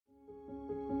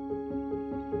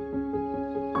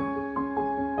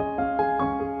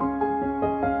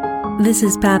This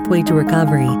is Pathway to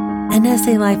Recovery, an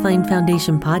SA Lifeline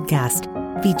Foundation podcast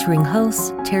featuring hosts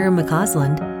Tara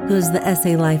McCausland, who is the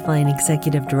SA Lifeline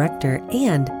Executive Director,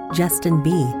 and Justin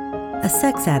B., a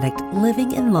sex addict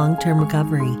living in long-term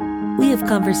recovery. We have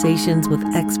conversations with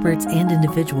experts and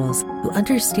individuals who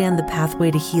understand the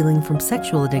pathway to healing from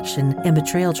sexual addiction and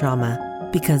betrayal trauma,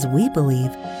 because we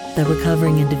believe that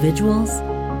recovering individuals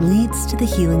leads to the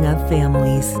healing of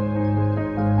families.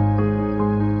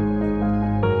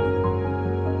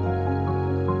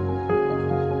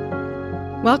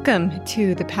 Welcome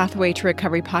to the Pathway to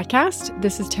Recovery podcast.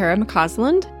 This is Tara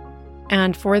McCausland,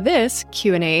 and for this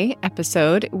Q&A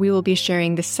episode, we will be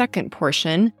sharing the second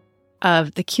portion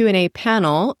of the Q&A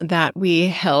panel that we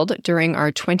held during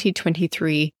our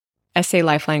 2023 SA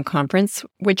Lifeline conference,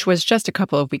 which was just a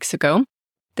couple of weeks ago.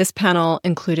 This panel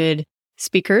included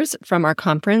speakers from our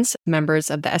conference,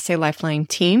 members of the SA Lifeline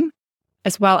team,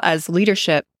 as well as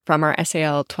leadership from our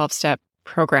SAL 12-step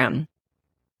program.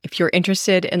 If you're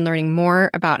interested in learning more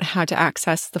about how to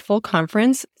access the full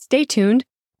conference, stay tuned.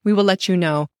 We will let you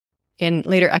know in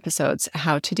later episodes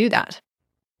how to do that.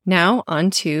 Now on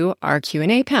to our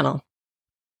Q&A panel.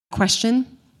 Question: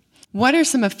 what are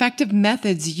some effective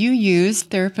methods you use,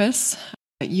 therapists,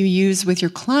 you use with your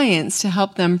clients to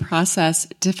help them process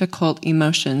difficult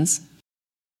emotions?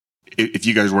 If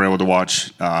you guys were able to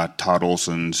watch Todd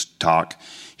Olson's talk,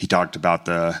 he talked about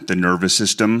the nervous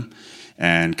system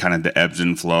and kind of the ebbs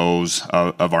and flows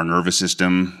of our nervous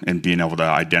system, and being able to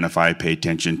identify, pay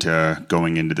attention to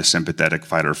going into the sympathetic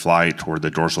fight or flight or the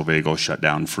dorsal vagal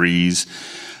shutdown freeze.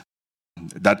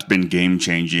 That's been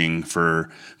game-changing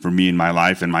for me in my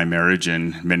life and my marriage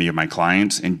and many of my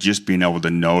clients, and just being able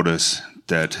to notice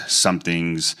that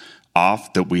something's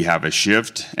off, that we have a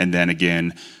shift, and then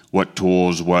again, what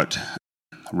tools, what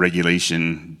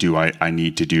regulation do I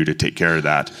need to do to take care of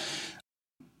that.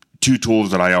 Two tools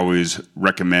that I always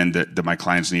recommend that my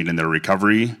clients need in their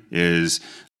recovery is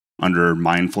under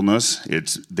mindfulness.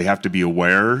 They have to be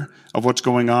aware of what's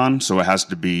going on, so it has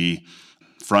to be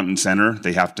front and center.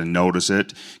 They have to notice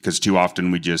it, because too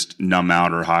often we just numb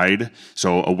out or hide.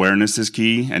 So awareness is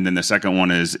key. And then the second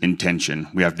one is intention.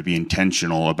 We have to be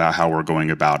intentional about how we're going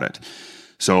about it.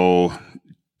 So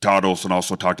Todd Olson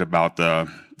also talked about the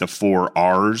 4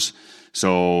 R's.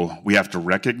 So we have to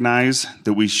recognize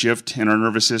that we shift in our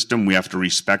nervous system. We have to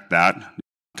respect that,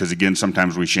 because again,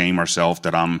 sometimes we shame ourselves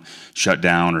that I'm shut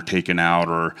down or taken out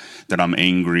or that I'm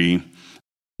angry.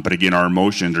 But again, our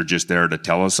emotions are just there to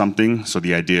tell us something. So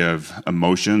the idea of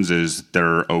emotions is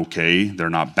they're okay, they're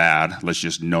not bad. Let's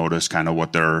just notice kind of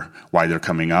why they're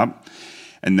coming up.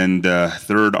 And then the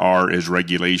third R is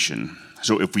regulation.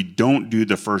 So if we don't do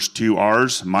the first 2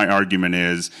 R's, my argument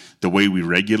is the way we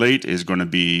regulate is going to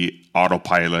be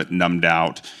autopilot, numbed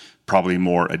out, probably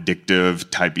more addictive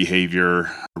type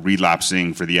behavior,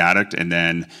 relapsing for the addict. And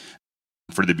then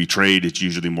for the betrayed, it's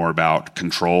usually more about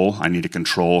control. I need to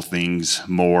control things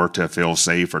more to feel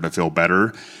safe or to feel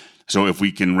better. So if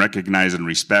we can recognize and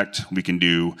respect, we can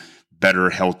do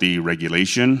better, healthy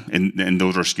regulation. And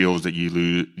those are skills that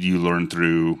you learn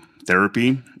through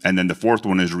therapy. And then the fourth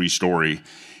one is restory.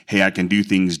 Hey, I can do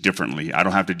things differently. I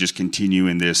don't have to just continue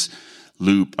in this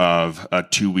loop of a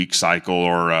 2-week cycle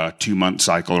or a 2-month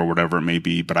cycle or whatever it may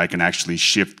be, but I can actually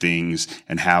shift things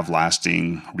and have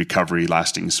lasting recovery,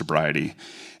 lasting sobriety.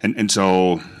 And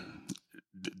so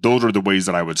those are the ways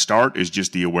that I would start, is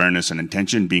just the awareness and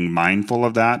intention, being mindful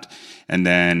of that. And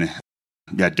then,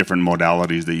 different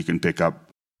modalities that you can pick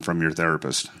up from your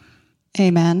therapist.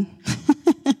 Amen.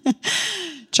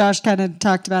 Josh kind of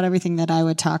talked about everything that I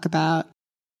would talk about.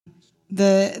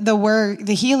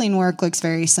 The healing work looks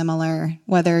very similar,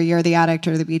 whether you're the addict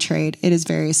or the betrayed. It is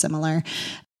very similar.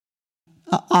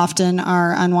 Often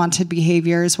our unwanted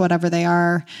behaviors, whatever they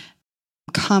are,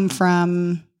 come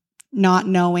from not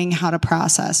knowing how to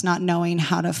process, not knowing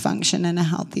how to function in a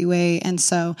healthy way. And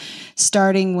so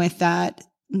starting with that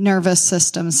nervous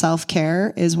system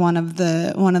self-care is one of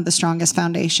the strongest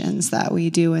foundations that we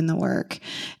do in the work.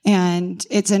 And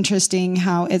it's interesting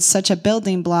how it's such a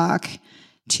building block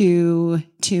to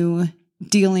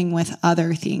dealing with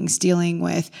other things, dealing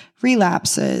with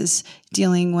relapses,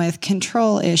 dealing with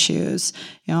control issues.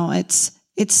 It's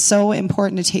so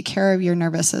important to take care of your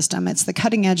nervous system. It's the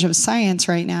cutting edge of science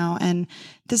right now. And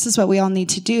this is what we all need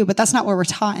to do, but that's not what we're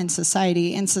taught in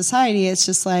society. In society, it's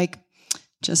just like,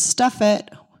 just stuff it.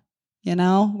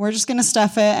 We're just going to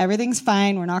stuff it. Everything's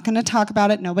fine. We're not going to talk about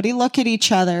it. Nobody look at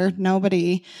each other.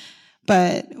 Nobody.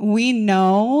 But we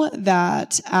know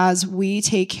that as we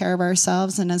take care of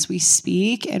ourselves and as we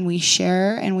speak and we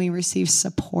share and we receive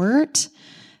support,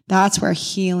 That's where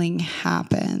healing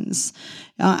happens.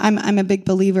 I'm a big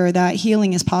believer that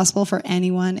healing is possible for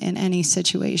anyone in any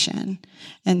situation.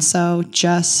 And so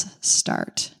just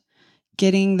start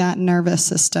getting that nervous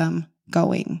system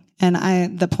going.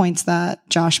 And the points that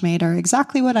Josh made are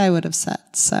exactly what I would have said.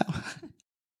 So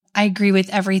I agree with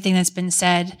everything that's been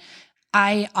said.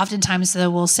 I oftentimes, though,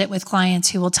 will sit with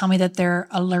clients who will tell me that they're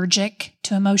allergic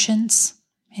to emotions.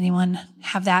 Anyone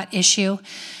have that issue?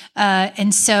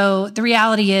 And so the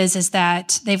reality is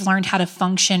that they've learned how to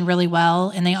function really well,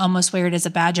 and they almost wear it as a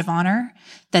badge of honor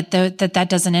that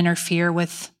doesn't interfere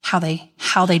with how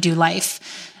they do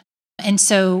life. And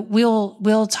so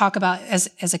we'll talk about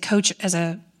as a coach,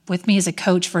 with me as a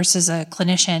coach versus a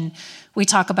clinician, we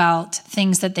talk about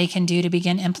things that they can do to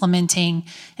begin implementing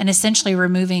and essentially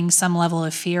removing some level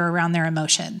of fear around their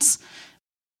emotions.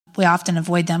 We often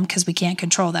avoid them because we can't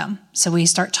control them. So we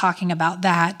start talking about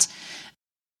that.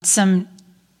 Some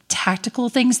tactical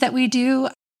things that we do.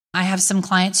 I have some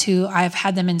clients who I've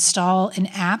had them install an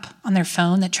app on their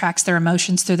phone that tracks their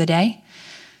emotions through the day.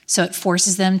 So it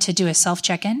forces them to do a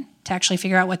self-check-in to actually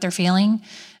figure out what they're feeling.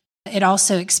 It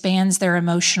also expands their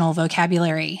emotional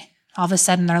vocabulary. All of a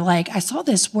sudden they're like, I saw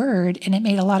this word and it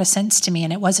made a lot of sense to me,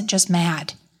 and it wasn't just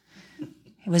mad.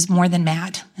 It was more than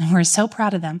mad. And we're so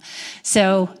proud of them.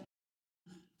 So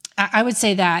I would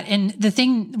say that. And the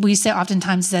thing we say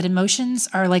oftentimes is that emotions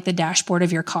are like the dashboard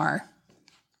of your car.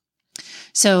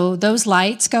 So those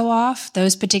lights go off,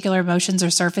 those particular emotions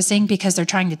are surfacing because they're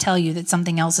trying to tell you that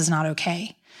something else is not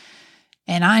okay.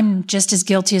 And I'm just as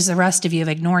guilty as the rest of you of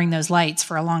ignoring those lights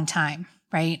for a long time,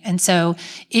 right? And so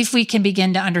if we can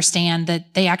begin to understand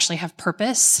that they actually have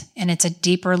purpose and it's a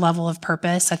deeper level of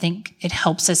purpose, I think it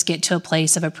helps us get to a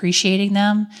place of appreciating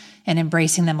them and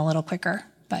embracing them a little quicker.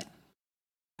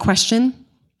 Question: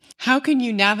 how can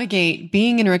you navigate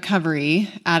being in recovery,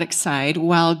 addict side,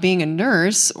 while being a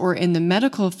nurse or in the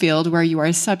medical field where you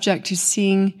are subject to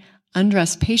seeing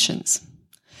undressed patients,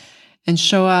 and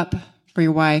show up for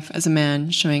your wife as a man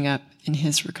showing up in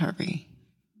his recovery?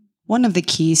 One of the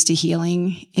keys to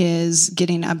healing is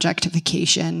getting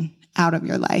objectification out of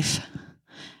your life.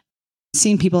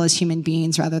 Seeing people as human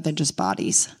beings rather than just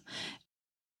bodies.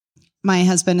 My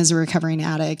husband is a recovering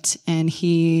addict, and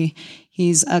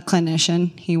he's a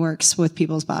clinician. He works with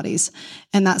people's bodies,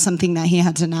 and that's something that he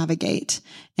had to navigate.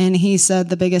 And he said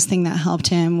the biggest thing that helped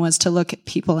him was to look at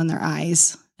people in their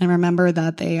eyes and remember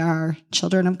that they are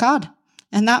children of God.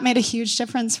 And that made a huge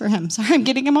difference for him. Sorry, I'm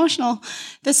getting emotional.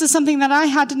 This is something that I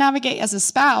had to navigate as a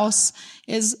spouse,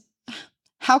 is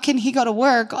how can he go to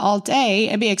work all day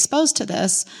and be exposed to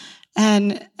this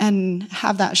and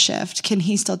have that shift? Can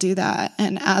he still do that?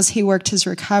 And as he worked his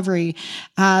recovery,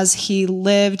 as he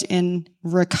lived in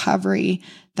recovery,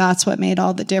 that's what made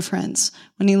all the difference.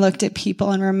 When he looked at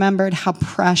people and remembered how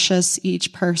precious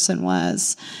each person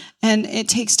was. And it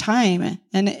takes time,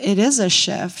 and it is a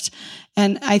shift.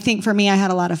 And I think for me, I had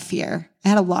a lot of fear.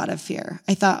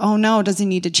 I thought, oh no, does he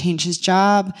need to change his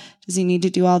job? Does he need to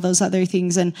do all those other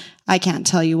things? And I can't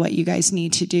tell you what you guys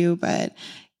need to do, but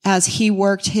as he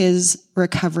worked his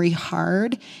recovery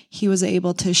hard, he was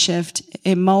able to shift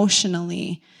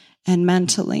emotionally and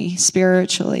mentally,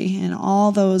 spiritually, in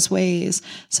all those ways.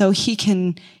 So he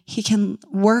can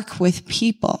work with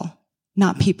people,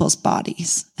 not people's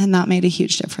bodies. And that made a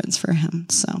huge difference for him.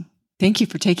 So thank you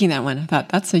for taking that one. I thought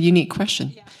that's a unique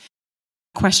question. Yeah.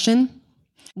 Question: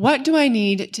 what do I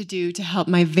need to do to help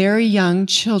my very young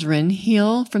children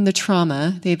heal from the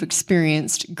trauma they've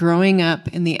experienced growing up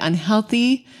in the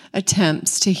unhealthy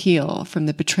attempts to heal from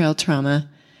the betrayal trauma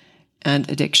and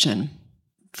addiction?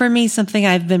 For me, something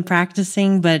I've been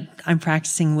practicing, but I'm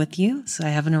practicing with you, so I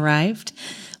haven't arrived,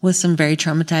 with some very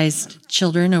traumatized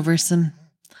children over some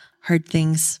hard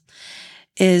things,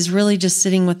 is really just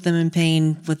sitting with them in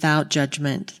pain without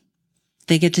judgment.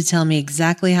 They get to tell me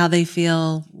exactly how they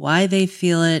feel, why they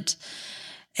feel it.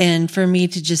 And for me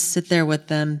to just sit there with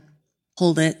them,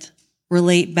 hold it,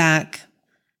 relate back,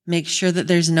 make sure that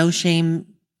there's no shame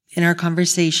in our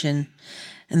conversation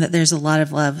and that there's a lot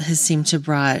of love has seemed to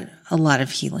brought a lot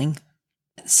of healing.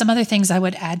 Some other things I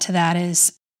would add to that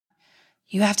is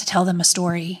you have to tell them a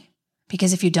story,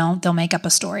 because if you don't, they'll make up a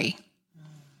story.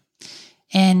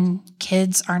 And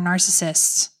kids are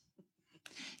narcissists.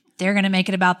 They're going to make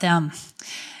it about them.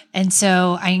 And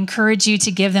so I encourage you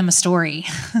to give them a story.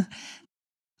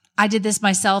 I did this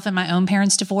myself in my own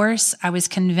parents' divorce. I was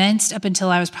convinced up until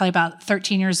I was probably about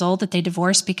 13 years old that they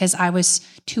divorced because I was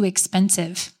too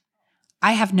expensive.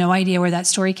 I have no idea where that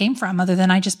story came from other than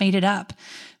I just made it up.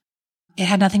 It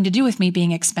had nothing to do with me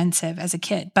being expensive as a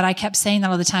kid, but I kept saying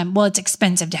that all the time. Well, it's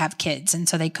expensive to have kids. And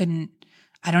so they couldn't,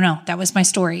 I don't know. That was my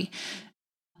story.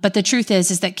 But the truth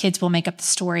is that kids will make up the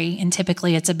story, and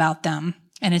typically it's about them.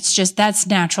 And it's just, that's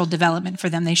natural development for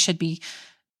them. They should be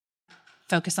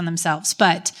focused on themselves.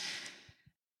 But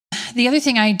the other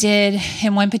thing I did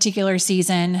in one particular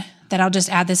season that I'll just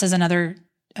add this as another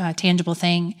tangible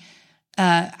thing.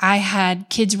 I had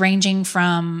kids ranging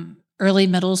from early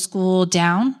middle school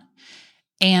down.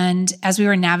 And as we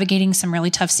were navigating some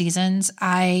really tough seasons,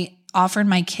 I offered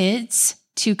my kids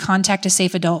to contact a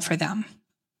safe adult for them.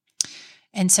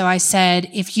 And so I said,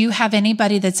 if you have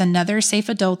anybody that's another safe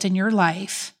adult in your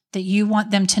life that you want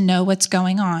them to know what's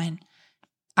going on,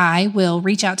 I will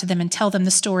reach out to them and tell them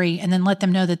the story and then let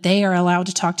them know that they are allowed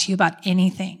to talk to you about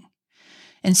anything.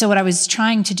 And so what I was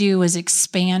trying to do was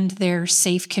expand their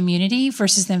safe community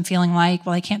versus them feeling like,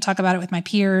 well, I can't talk about it with my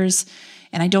peers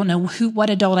and I don't know what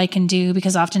adult I can do,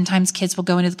 because oftentimes kids will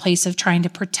go into the place of trying to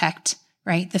protect,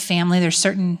 right, the family. There's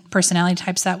certain personality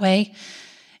types that way.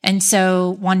 And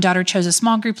so one daughter chose a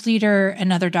small group leader,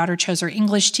 another daughter chose her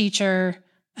English teacher,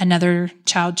 another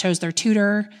child chose their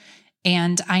tutor.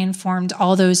 And I informed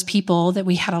all those people that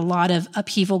we had a lot of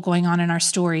upheaval going on in our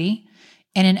story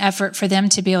in an effort for them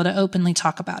to be able to openly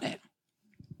talk about it.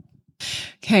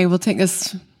 Okay, we'll take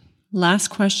this last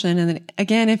question. And then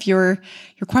again, if your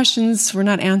questions were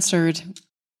not answered,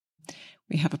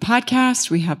 we have a podcast,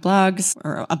 we have blogs,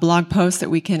 or a blog post that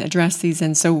we can address these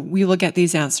in. So we will get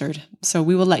these answered. So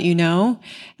we will let you know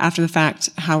after the fact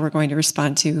how we're going to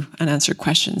respond to unanswered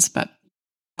questions. But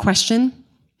question: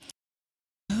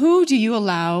 who do you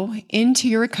allow into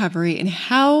your recovery, and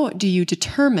how do you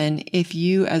determine if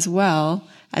you as well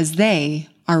as they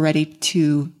are ready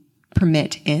to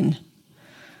permit in?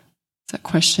 Does that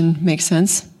question make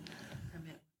sense?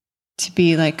 To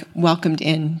be like welcomed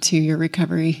into your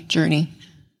recovery journey.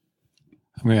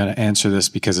 I'm going to answer this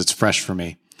because it's fresh for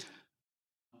me.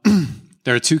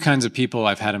 There are two kinds of people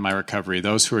I've had in my recovery: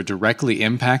 those who are directly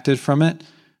impacted from it,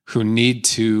 who need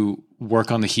to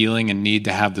work on the healing and need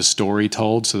to have the story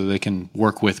told so that they can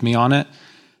work with me on it.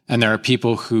 And there are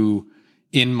people who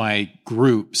in my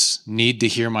groups need to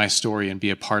hear my story and be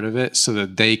a part of it so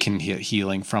that they can get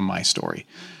healing from my story.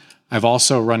 I've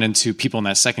also run into people in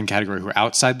that second category who are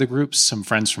outside the groups, some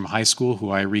friends from high school who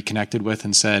I reconnected with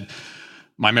and said,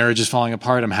 my marriage is falling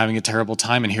apart, I'm having a terrible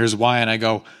time, and here's why. And I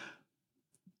go,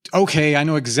 okay, I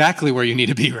know exactly where you need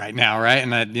to be right now, right?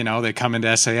 And that, they come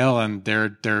into SAL and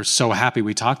they're so happy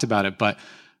we talked about it. But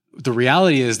the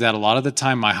reality is that a lot of the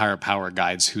time my higher power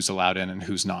guides who's allowed in and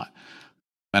who's not.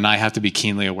 And I have to be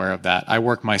keenly aware of that. I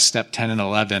work my step 10 and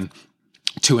 11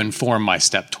 to inform my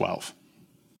step 12.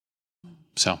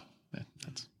 So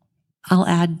that's... I'll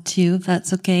add too, if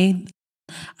that's okay.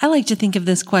 I like to think of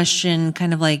this question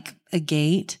kind of like a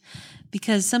gate,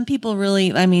 because some people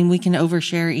really, we can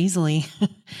overshare easily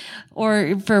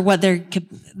or for what their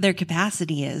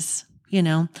capacity is,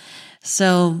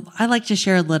 So I like to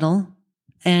share a little.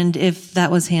 And if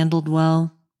that was handled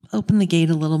well, open the gate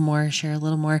a little more, share a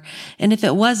little more. And if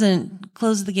it wasn't,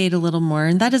 close the gate a little more.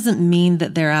 And that doesn't mean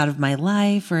that they're out of my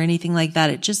life or anything like that.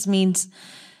 It just means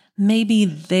maybe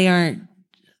they aren't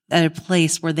at a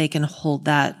place where they can hold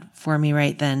that for me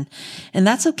right then. And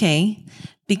that's okay,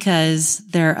 because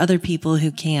there are other people who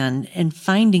can, and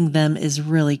finding them is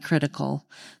really critical.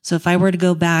 So if I were to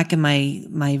go back in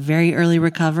my very early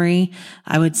recovery,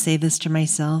 I would say this to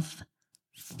myself: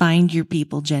 find your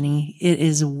people, Jenny. It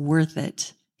is worth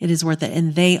it. It is worth it.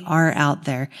 And they are out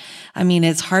there.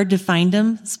 It's hard to find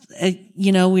them.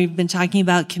 We've been talking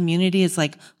about community. It's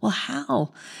like, well,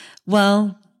 how?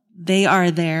 Well, they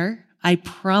are there. I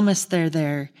promise they're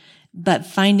there, but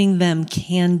finding them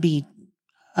can be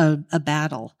a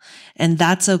battle. And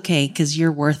that's okay, because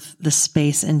you're worth the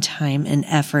space and time and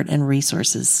effort and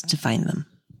resources to find them.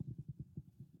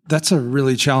 That's a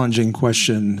really challenging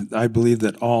question. I believe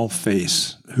that all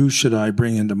face. Who should I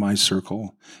bring into my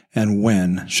circle, and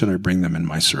when should I bring them in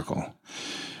my circle?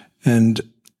 And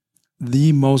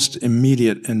the most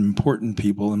immediate and important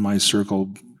people in my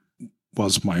circle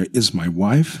is my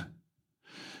wife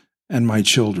and my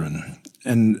children.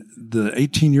 And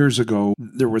 18 years ago,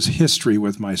 there was history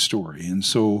with my story. And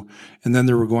then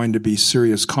there were going to be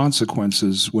serious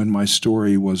consequences when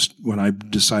I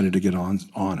decided to get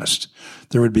honest.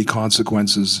 There would be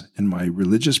consequences in my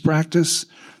religious practice.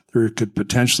 There could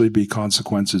potentially be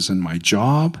consequences in my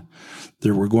job.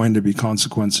 There were going to be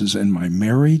consequences in my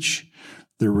marriage.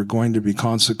 There were going to be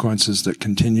consequences that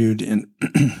continued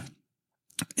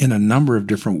in a number of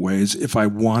different ways if I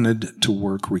wanted to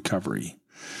work recovery.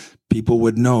 People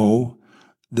would know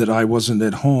that I wasn't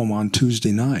at home on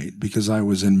Tuesday night because I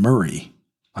was in Murray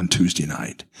on Tuesday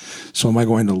night. So am I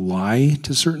going to lie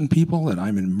to certain people that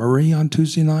I'm in Murray on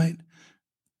Tuesday night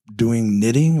doing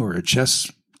knitting or a chess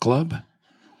club?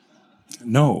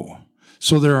 No.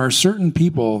 So there are certain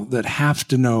people that have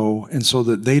to know, and so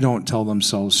that they don't tell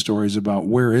themselves stories about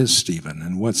where is Stephen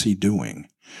and what's he doing.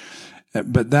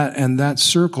 But that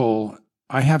circle,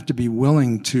 I have to be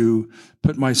willing to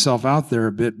put myself out there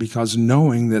a bit, because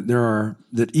knowing that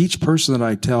that each person that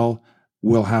I tell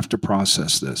will have to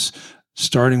process this,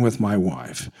 starting with my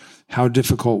wife. How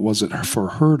difficult was it for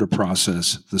her to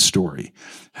process the story?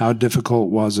 How difficult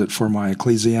was it for my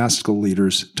ecclesiastical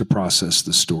leaders to process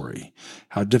the story?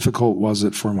 How difficult was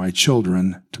it for my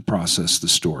children to process the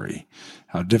story?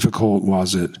 How difficult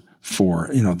was it for,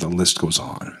 the list goes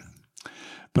on.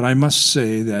 But I must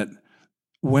say that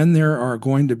when it's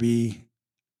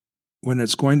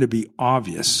going to be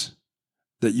obvious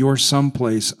that you're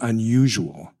someplace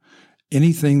unusual,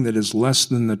 anything that is less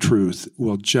than the truth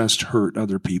will just hurt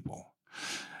other people.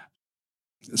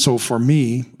 So for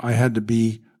me, I had to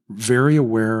be very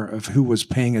aware of who was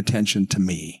paying attention to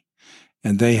me,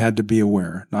 and they had to be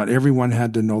aware. Not everyone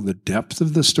had to know the depth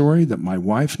of the story that my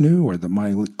wife knew or that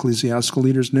my ecclesiastical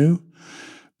leaders knew,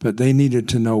 but they needed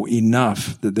to know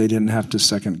enough that they didn't have to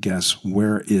second guess,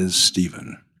 where is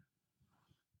Stephen?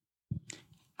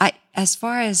 As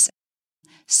far as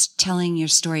telling your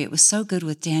story, it was so good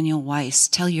with Daniel Weiss,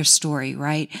 tell your story,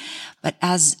 right? But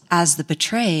as the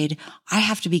betrayed, I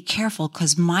have to be careful,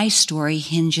 because my story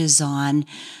hinges on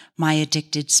my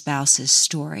addicted spouse's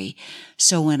story.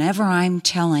 So whenever I'm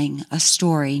telling a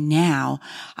story now,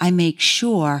 I make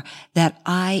sure that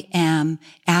I am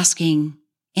asking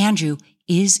Andrew,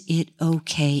 is it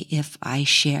okay if I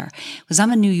share? Because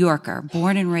I'm a New Yorker,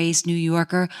 born and raised New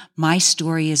Yorker. My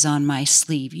story is on my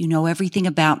sleeve. You know everything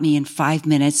about me in 5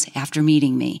 minutes after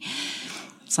meeting me.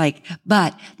 It's like,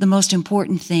 but the most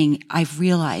important thing I've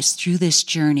realized through this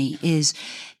journey is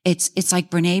it's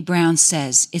like Brene Brown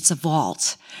says, it's a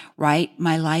vault, right?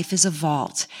 My life is a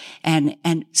vault. And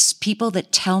people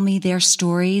that tell me their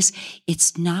stories,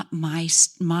 it's not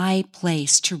my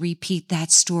place to repeat that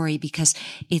story, because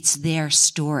it's their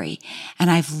story.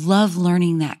 And I've loved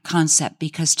learning that concept,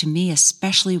 because to me,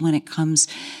 especially when it comes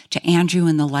to Andrew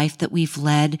and the life that we've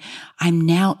led, I'm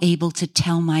now able to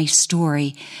tell my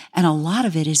story. And a lot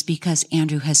of it is because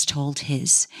Andrew has told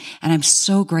his. And I'm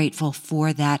so grateful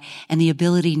for that, and the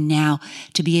ability now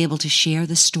to be able to share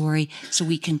the story so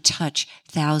we can touch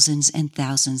thousands and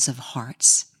thousands of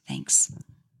hearts. Thanks.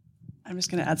 I'm just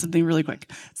going to add something really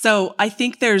quick. So I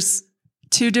think there's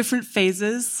 2 different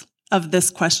phases of this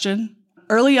question.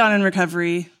 Early on in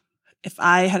recovery, if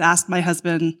I had asked my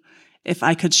husband if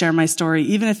I could share my story,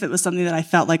 even if it was something that I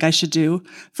felt like I should do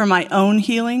for my own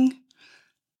healing,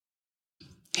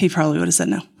 he probably would have said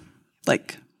no.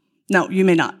 Like, no, you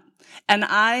may not. And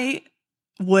I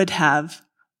would have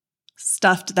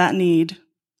stuffed that need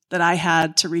that I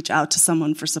had to reach out to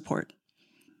someone for support.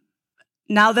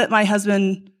 Now that my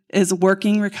husband is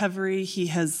working recovery, he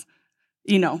has,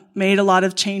 made a lot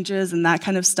of changes and that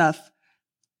kind of stuff,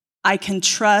 I can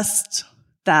trust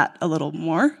that a little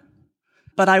more.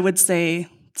 But I would say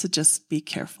to just be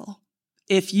careful.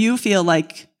 If you feel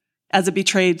like, as a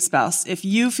betrayed spouse, if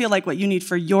you feel like what you need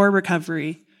for your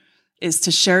recovery is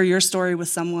to share your story with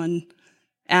someone,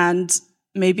 and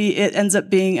maybe it ends up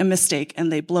being a mistake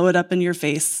and they blow it up in your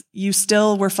face, you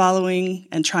still were following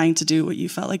and trying to do what you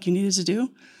felt like you needed to do.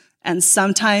 And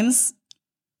sometimes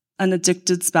an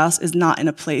addicted spouse is not in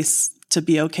a place to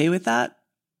be okay with that,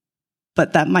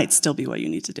 but that might still be what you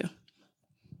need to do.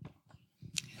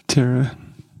 Tara,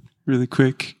 really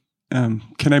quick,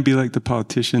 can I be like the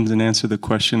politicians and answer the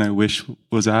question I wish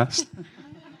was asked?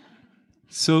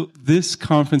 So this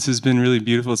conference has been really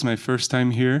beautiful. It's my first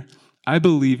time here. I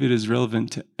believe it is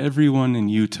relevant to everyone in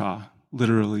Utah,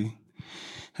 literally.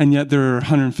 And yet there are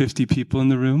 150 people in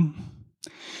the room.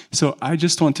 So I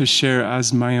just want to share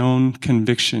as my own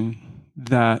conviction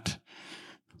that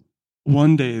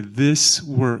one day this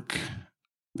work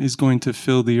is going to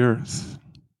fill the earth.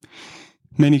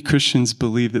 Many Christians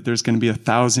believe that there's going to be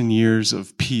 1,000 years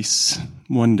of peace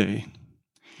one day.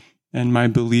 And my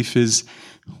belief is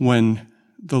when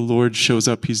the Lord shows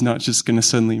up, he's not just going to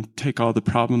suddenly take all the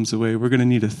problems away. We're going to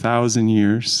need 1,000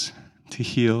 years to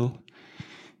heal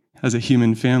as a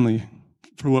human family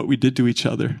for what we did to each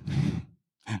other.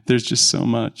 There's just so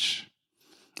much.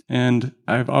 And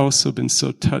I've also been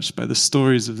so touched by the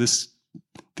stories of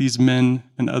these men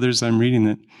and others I'm reading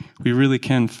that we really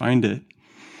can find it.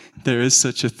 There is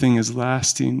such a thing as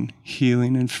lasting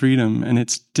healing and freedom, and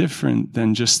it's different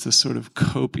than just the sort of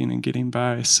coping and getting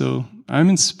by. So I'm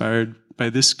inspired by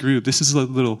this group. This is a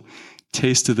little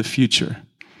taste of the future.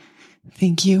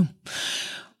 Thank you.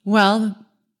 Well,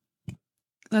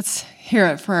 let's hear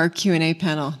it for our Q&A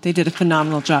panel. They did a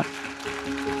phenomenal job.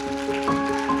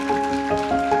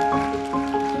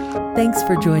 Thanks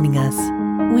for joining us.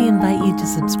 We invite you to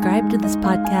subscribe to this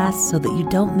podcast so that you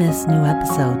don't miss new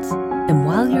episodes. And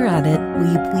while you're at it,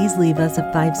 will you please leave us a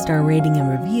 5-star rating and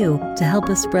review to help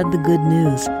us spread the good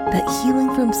news that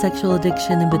healing from sexual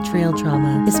addiction and betrayal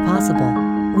trauma is possible.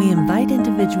 We invite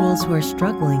individuals who are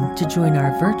struggling to join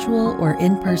our virtual or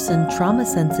in-person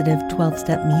trauma-sensitive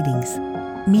 12-step meetings.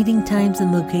 Meeting times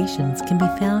and locations can be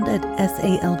found at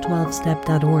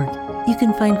sal12step.org. You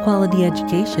can find quality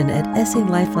education at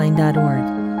salifeline.org.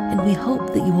 And we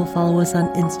hope that you will follow us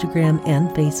on Instagram and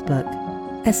Facebook.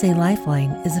 SA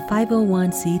Lifeline is a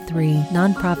 501c3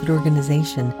 nonprofit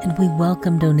organization, and we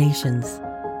welcome donations.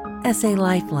 SA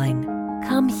Lifeline,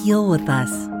 come heal with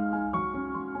us.